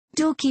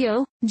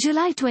Tokyo,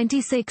 July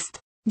 26.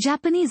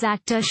 Japanese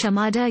actor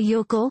Shimada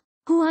Yoko,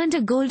 who earned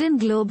a Golden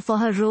Globe for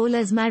her role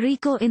as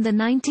Mariko in the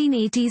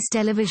 1980s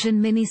television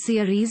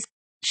miniseries,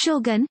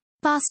 Shogun,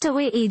 passed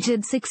away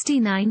aged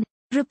 69.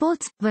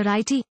 Reports,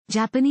 Variety.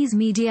 Japanese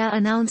media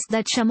announced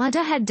that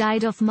Shimada had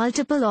died of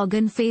multiple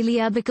organ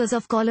failure because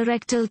of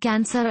colorectal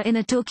cancer in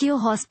a Tokyo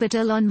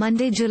hospital on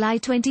Monday, July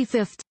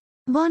 25.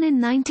 Born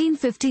in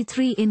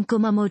 1953 in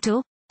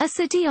Kumamoto, a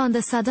city on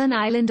the southern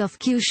island of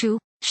Kyushu,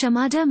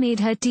 Shimada made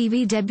her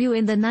TV debut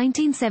in the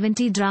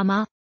 1970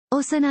 drama,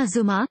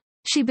 Osanazuma.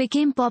 She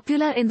became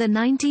popular in the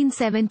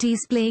 1970s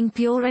playing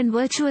pure and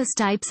virtuous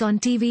types on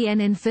TV and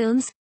in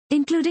films,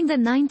 including the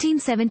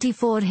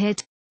 1974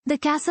 hit, The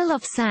Castle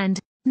of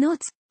Sand.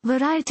 Notes,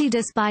 Variety.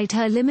 Despite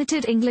her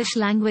limited English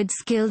language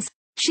skills,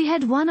 she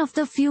had one of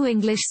the few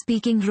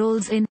English-speaking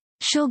roles in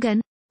Shogun,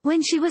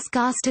 when she was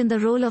cast in the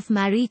role of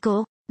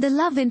Mariko, the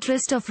love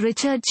interest of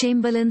Richard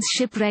Chamberlain's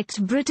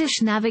shipwrecked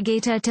British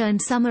navigator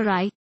turned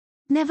samurai.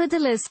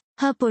 Nevertheless,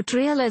 her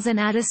portrayal as an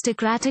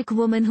aristocratic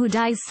woman who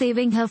dies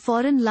saving her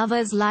foreign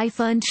lover's life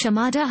earned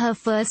Shimada her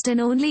first and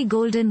only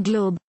Golden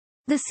Globe.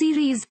 The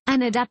series,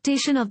 an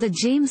adaptation of the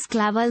James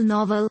Clavell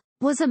novel,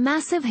 was a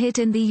massive hit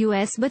in the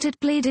US, but it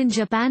played in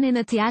Japan in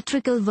a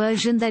theatrical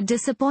version that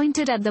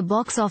disappointed at the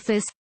box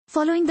office.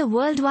 Following the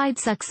worldwide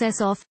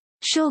success of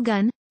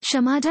Shogun,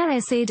 Shimada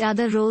essayed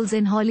other roles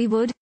in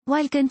Hollywood,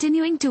 while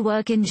continuing to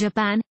work in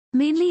Japan,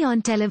 mainly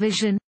on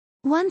television.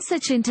 One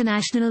such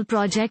international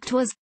project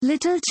was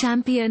Little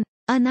Champion,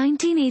 a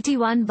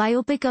 1981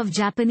 biopic of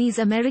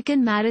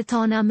Japanese-American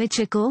marathoner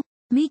Michiko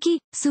Miki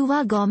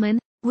Suwa Gorman,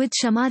 with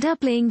Shimada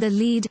playing the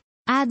lead.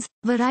 Adds,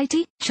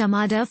 Variety.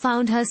 Shimada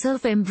found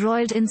herself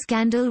embroiled in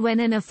scandal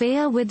when an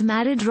affair with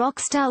married rock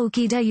star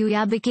Uchida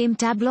Yuya became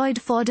tabloid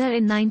fodder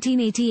in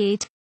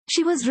 1988.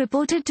 She was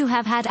reported to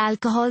have had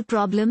alcohol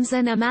problems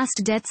and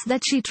amassed debts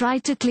that she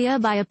tried to clear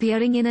by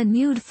appearing in a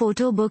nude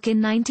photo book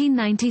in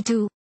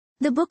 1992.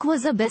 The book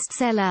was a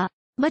bestseller,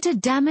 but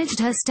it damaged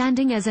her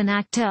standing as an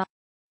actor.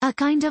 A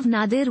kind of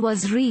nadir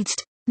was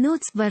reached,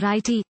 notes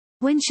Variety,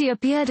 when she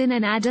appeared in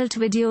an adult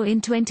video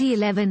in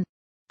 2011.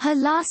 Her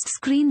last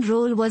screen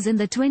role was in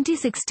the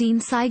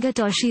 2016 Saiga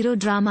Toshiro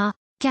drama,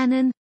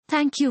 Canon.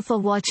 Thank you for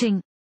watching.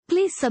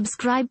 Please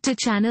subscribe to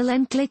channel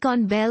and click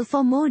on bell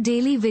for more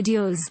daily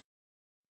videos.